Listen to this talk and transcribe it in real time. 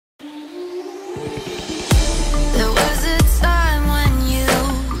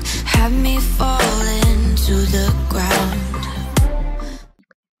to the ground.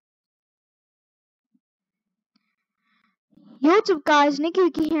 Yo, what's up guys, Nicky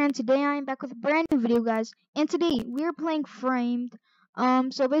Wiki here, and today I am back with a brand new video guys, and today we are playing Framed.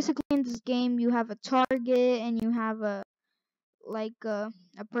 So basically in this game you have a target and you have a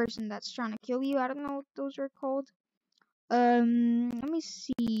person that's trying to kill you. I don't know what those are called. Let me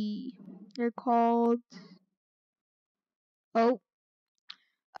see. They're called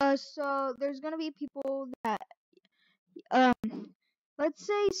so there's gonna be people that let's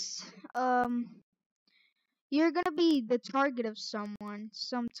say you're gonna be the target of someone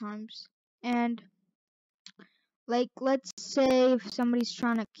sometimes, and let's say if somebody's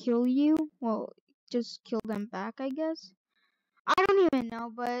trying to kill you, well, just kill them back, I guess. I don't even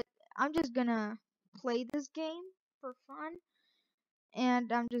know, but I'm just gonna play this game for fun,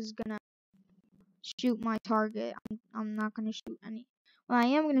 and I'm just gonna shoot my target. I'm not gonna shoot any. Well, I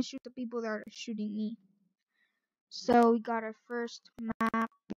am gonna shoot the people that are shooting me. So we got our first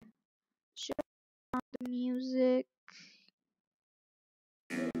map. Shut down the music.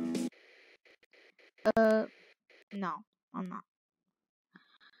 No, I'm not.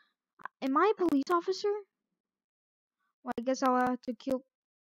 Am I a police officer? Well, I guess I'll have to kill.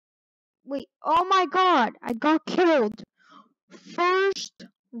 Wait, oh my god, I got killed. First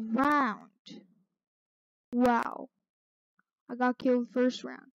round. Wow, I got killed first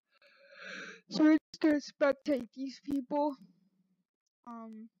round. So we're just gonna spectate these people.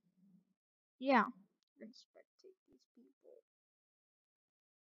 Yeah, we're gonna spectate these people.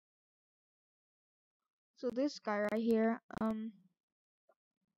 So this guy right here, let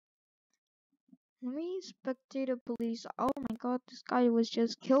me spectate a police. Oh my god, this guy was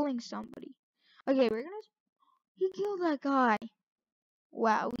just killing somebody. Okay, he killed that guy.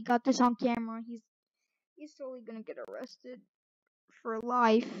 Wow, we got this on camera. He's totally gonna get arrested for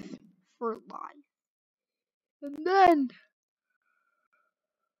life. For life. And then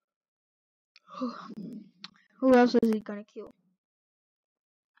who else is he gonna kill?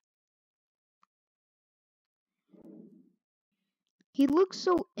 He looks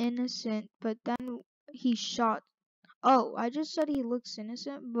so innocent, but then he shot. Oh, I just said he looks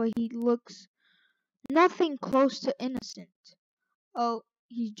innocent, but he looks nothing close to innocent. Oh,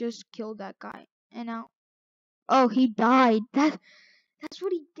 he just killed that guy. And now, oh, he died. That's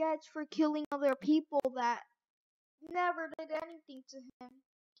what he gets for killing other people that never did anything to him.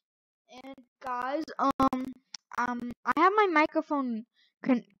 And guys, I have my microphone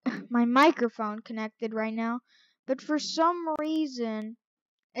connected right now, but for some reason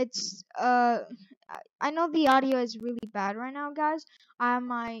it's I know the audio is really bad right now, guys. I have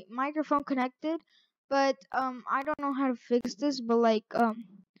my microphone connected, but I don't know how to fix this. But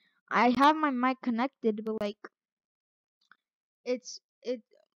I have my mic connected, but it's it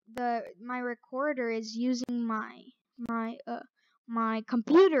my recorder is using my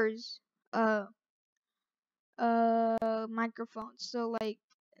computer's uh microphone. So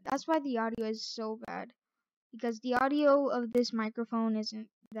that's why the audio is so bad, because the audio of this microphone isn't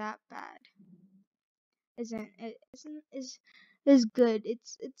that bad. Is good.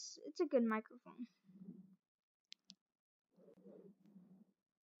 It's a good microphone.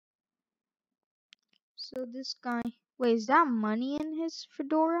 So this guy, wait, is that money in his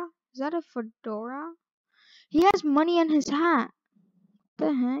fedora? Is that a fedora? He has money in his hat. What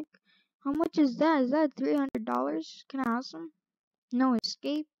the heck? How much is that? Is that $300? Can I ask him? No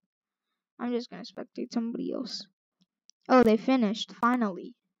escape. I'm just gonna spectate somebody else. Oh, they finished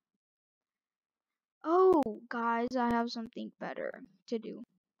finally. Oh, guys, I have something better to do.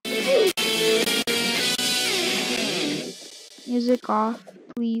 Music off,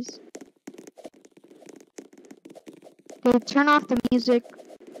 please. Did it turn off the music?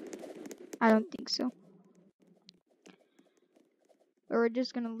 I don't think so. Or we're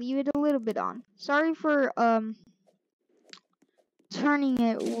just gonna leave it a little bit on. Sorry for turning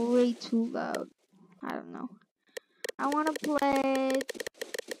it way too loud. I don't know. I wanna play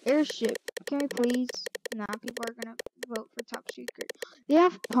Airship. Can we please? Nah, people are gonna vote for Top Secret. They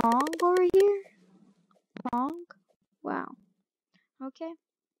have Pong over here? Pong? Wow. Okay.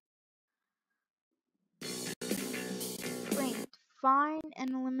 Framed. Find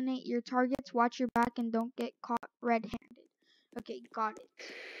and eliminate your targets. Watch your back and don't get caught red-handed. Okay, got it.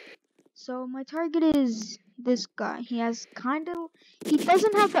 So my target is this guy. He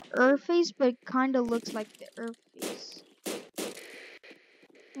doesn't have the Earth face, but it kinda looks like the Earth face.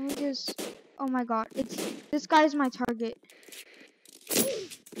 Let me just, oh my god, this guy's my target.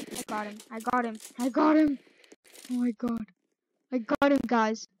 I got him. Oh my god. I got him,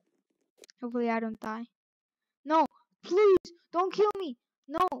 guys. Hopefully I don't die. No, please, don't kill me.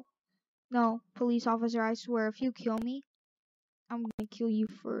 No. No, police officer, I swear, if you kill me, I'm gonna kill you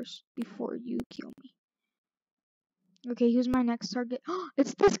first before you kill me. Okay, who's my next target?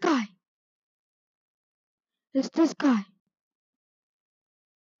 It's this guy! It's this guy!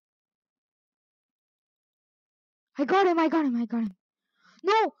 I got him, I got him, I got him.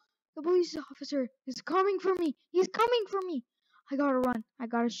 No! The police officer is coming for me! He's coming for me! I gotta run. I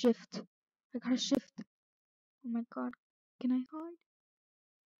gotta shift. I gotta shift. Oh my god. Can I hide?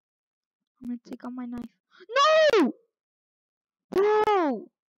 I'm gonna take out my knife. No!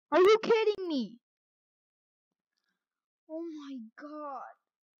 Bro! Are you kidding me? Oh my god.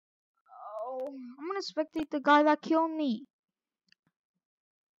 Oh, I'm gonna spectate the guy that killed me.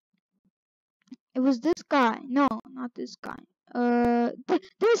 It was this guy. No, not this guy.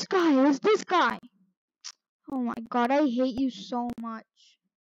 This guy. It was this guy. Oh my god, I hate you so much.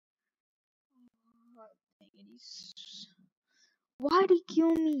 Why'd he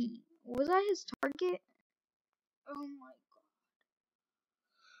kill me? Was I his target? Oh my god.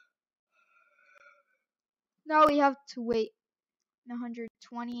 Now we have to wait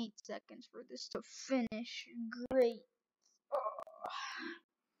 128 seconds for this to finish. Great.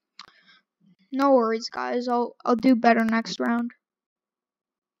 No worries, guys. I'll do better next round.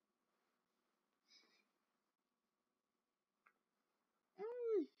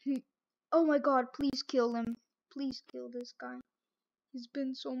 Oh my god, please kill him. Please kill this guy. He's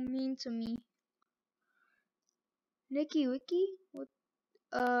been so mean to me. Nicky Wiki? What?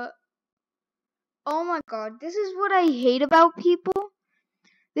 Oh my god, this is what I hate about people.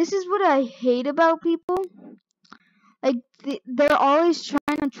 This is what I hate about people. Like, they're always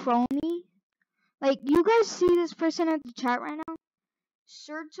trying to troll me. Like, you guys see this person in the chat right now?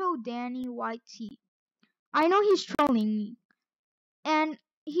 Serto Danny YT. I know he's trolling me. And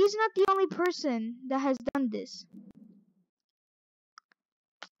he's not the only person that has done this.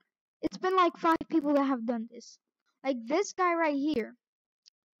 It's been like 5 people that have done this. Like this guy right here.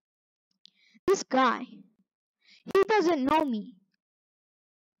 This guy. He doesn't know me.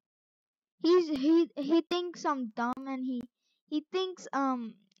 He thinks I'm dumb, and he thinks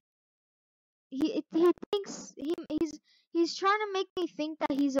he thinks he's trying to make me think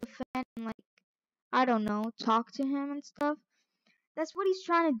that he's a fan and, like, I don't know, talk to him and stuff. That's what he's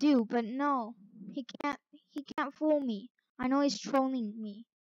trying to do, but no. He can't fool me. I know he's trolling me.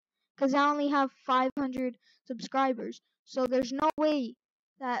 Cause I only have 500 subscribers. So there's no way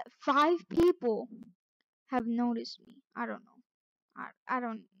that 5 people have noticed me. I don't know.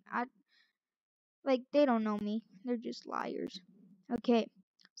 I like, they don't know me. They're just liars. Okay.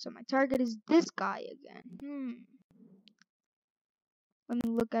 So my target is this guy again. Let me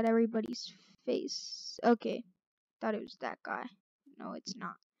look at everybody's face. Okay. Thought it was that guy. No, it's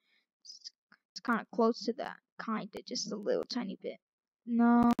not. It's kind of close to that. Kinda, just a little tiny bit.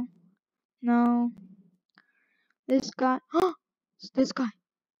 No. No. This guy. It's this guy.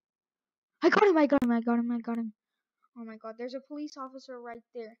 I got him, I got him, I got him, I got him. Oh my god, there's a police officer right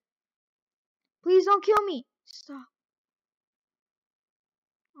there. Please don't kill me. Stop.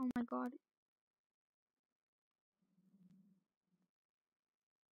 Oh my god.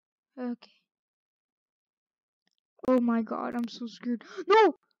 Okay. Oh my god, I'm so scared.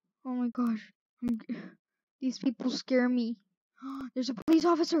 No! Oh my gosh. These people scare me. There's a police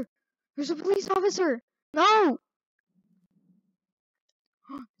officer. There's a police officer. No!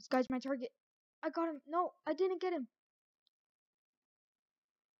 This guy's my target. I got him. No, I didn't get him.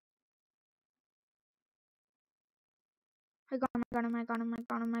 I got him, I got him, I got him, I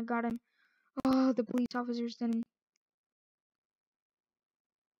got him, I got him. Oh, the police officers didn't.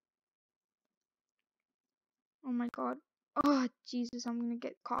 Oh my god. Oh, Jesus, I'm gonna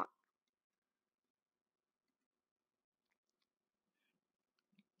get caught.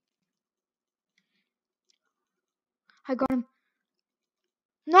 I got him.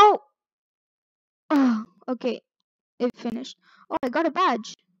 No! Oh, okay. It finished. Oh, I got a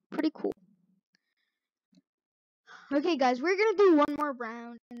badge. Pretty cool. Okay, guys, we're gonna do one more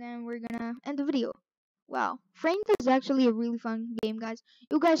round, and then we're gonna end the video. Wow. Framed is actually a really fun game, guys.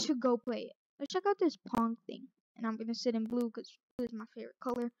 You guys should go play it. Let's check out this Pong thing. And I'm gonna sit in blue because blue is my favorite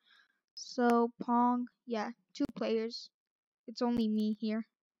color. So, Pong, yeah, 2 players. It's only me here.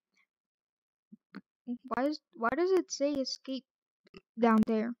 Why does it say escape down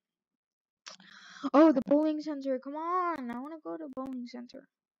there? Oh, the bowling center. Come on, I wanna go to bowling center.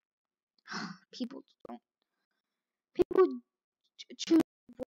 People don't. People choose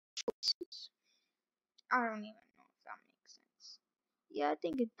choices. I don't even know if that makes sense. Yeah, I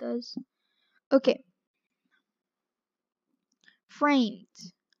think it does. Okay. Framed.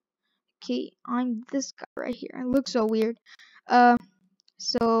 Okay, I'm this guy right here. I look so weird.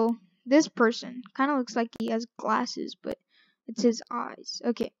 So this person. Kind of looks like he has glasses, but it's his eyes.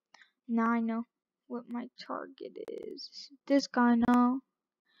 Okay, now I know what my target is. This guy, no.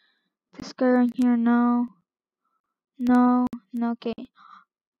 This guy right here, no. No, no, okay.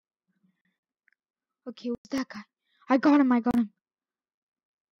 Okay, what's that guy? I got him, I got him.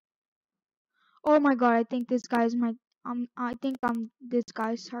 Oh my god, I think this guy's my, I think I'm this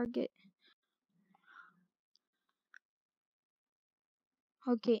guy's target.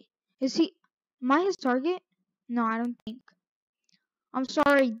 Okay, is he, am I his target? No, I don't think. I'm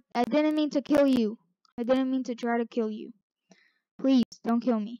sorry, I didn't mean to kill you. I didn't mean to try to kill you. Please, don't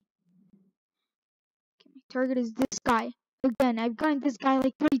kill me. Okay, my target is this guy. Again, I've gotten this guy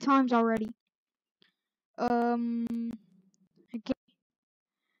like 3 times already. Okay.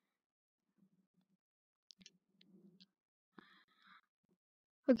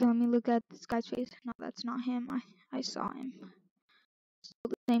 Okay, let me look at this guy's face. No, that's not him. I saw him. Still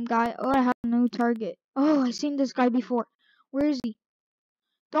the same guy. Oh, I have a new target. Oh, I've seen this guy before. Where is he?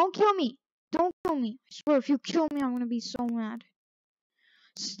 Don't kill me. Don't kill me. I swear, if you kill me, I'm gonna be so mad.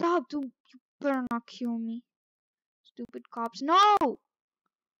 Stop, dude. You better not kill me. Stupid cops. No!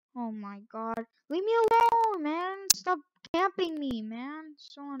 Oh my god. Leave me alone, man. Stop camping me, man.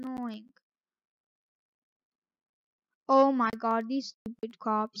 So annoying. Oh my god, these stupid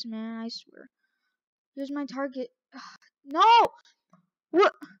cops, man. I swear. Here's my target. No!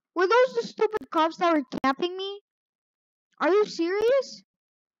 What? Were those the stupid cops that were camping me? Are you serious?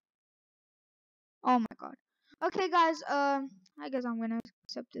 Oh my god. Okay, guys. I guess I'm gonna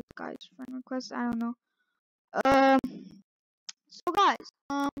accept this guy's friend request. I don't know. Um. So guys.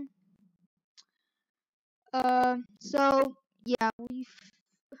 So yeah,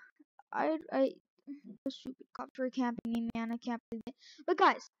 those stupid cops were camping me, man. I can't believe it. But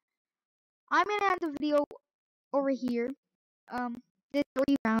guys, I'm gonna end the video over here. Did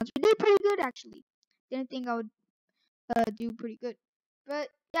 3 rounds. We did pretty good actually. Didn't think I would do pretty good. But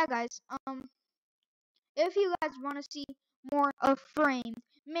yeah, guys. If you guys want to see more of Frame,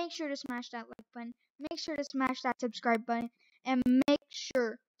 make sure to smash that like button. Make sure to smash that subscribe button, and make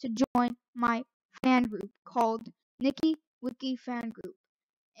sure to join my fan group called Nikki Wiki Fan Group.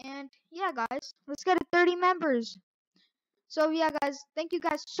 And yeah, guys, let's get to 30 members. So yeah, guys, thank you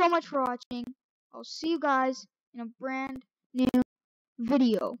guys so much for watching. I'll see you guys in a brand new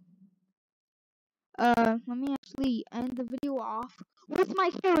video. Let me actually end the video off with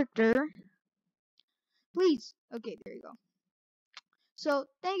my character. Please. Okay, there you go. So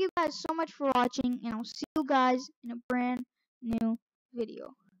thank you guys so much for watching, and I'll see you guys in a brand new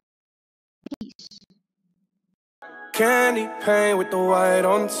video. Peace. Candy paint with the white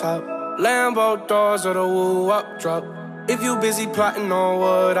on top. Lambo doors or the woo up drop. If you busy plotting on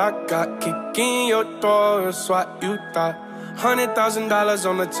what I got, kick in your door, it's what you thought. $100,000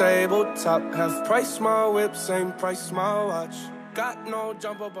 on the tabletop. Half price my whip, same price my watch. Got no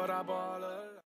jumper, but I ball